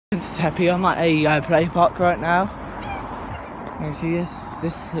It's happy. I'm at a play park right now. You see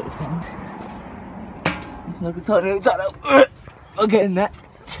this little thing? Look at tiny little tunnel. I'm getting that.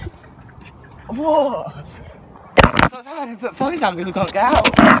 Whoa! I had to put phone down because I can't get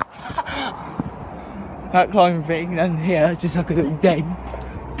out. That climbing thing, and here just like a little den.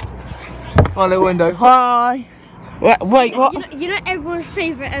 My little window. Hi. Wait, what? You know everyone's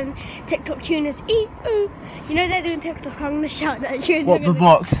favourite TikTok tune is "ee ooh." You know they're doing TikTok. I'm gonna shout that tune. What, the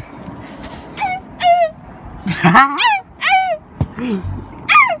box?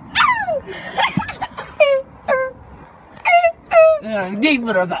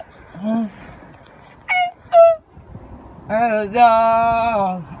 Deeper than that.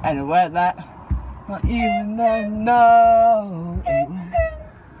 And I wear that. Not even then, no.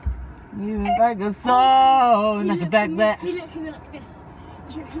 Even like a soul, like a back that. He looked at me like this.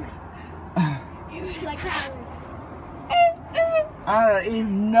 He was like that. I don't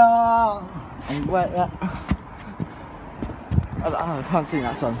even know. And wear that. I can't sing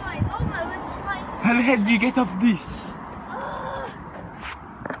that song. How the hell do you get off this?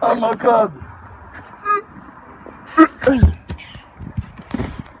 Oh my god.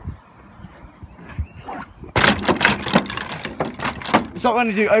 It's not going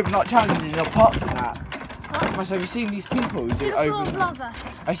to do overnight challenges in your parks and that. What? Have you seen these people do overnight?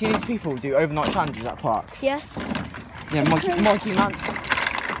 Have you seen these people do overnight challenges at parks? Yes. Yeah, Mikey Mann. Someone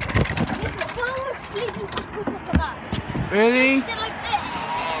was sleeping on top of that. Really? Like this.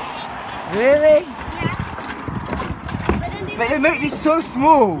 Really? Yeah. But they make this so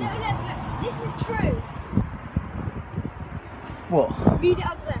small. No, this is true. What? Read it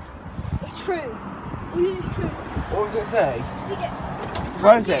up there. It's true. All of it's true. What does it say? Read it.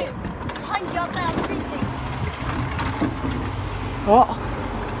 Where is it? Behind you up there, I'm reading. What?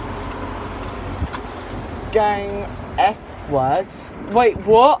 Gang F words. Wait,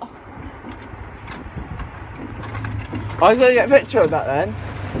 what? I was going to get a picture of that then.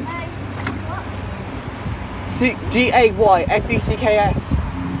 What? G-A-Y-F-E-C-K-S.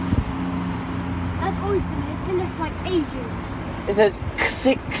 That's always been there. It's been there for like ages. It says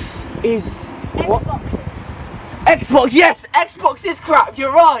 6 is... What? Xboxes. Xbox, yes! Xbox is crap,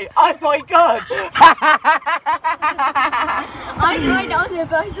 you're right! Oh my god! I'm right on there,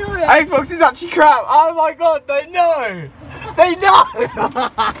 but I saw it. Xbox is actually crap! Oh my god, they know! They know!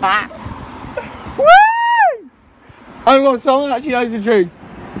 Woo! Oh my god, someone actually knows the truth.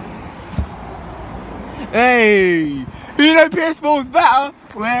 Hey! You know PS4's better?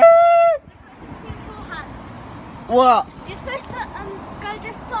 Woo! PS4 has. What? You're supposed to go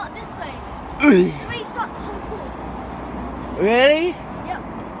just start this way. This is where you start the whole course. Really? Yep.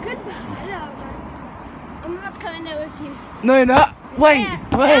 Good. Hello. I'm about to come in there with you. No, no. Wait, Yeah.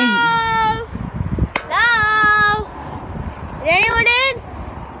 wait. Hello. Hello. Is anyone in?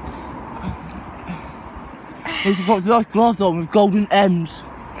 He's got nice gloves on with golden M's.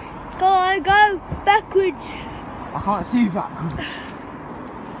 Go on, go backwards. I can't see backwards.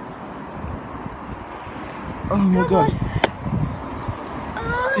 Oh my Come god.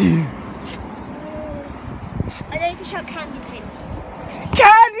 I need to shout candy cane.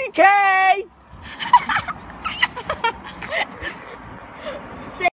 Candy cane!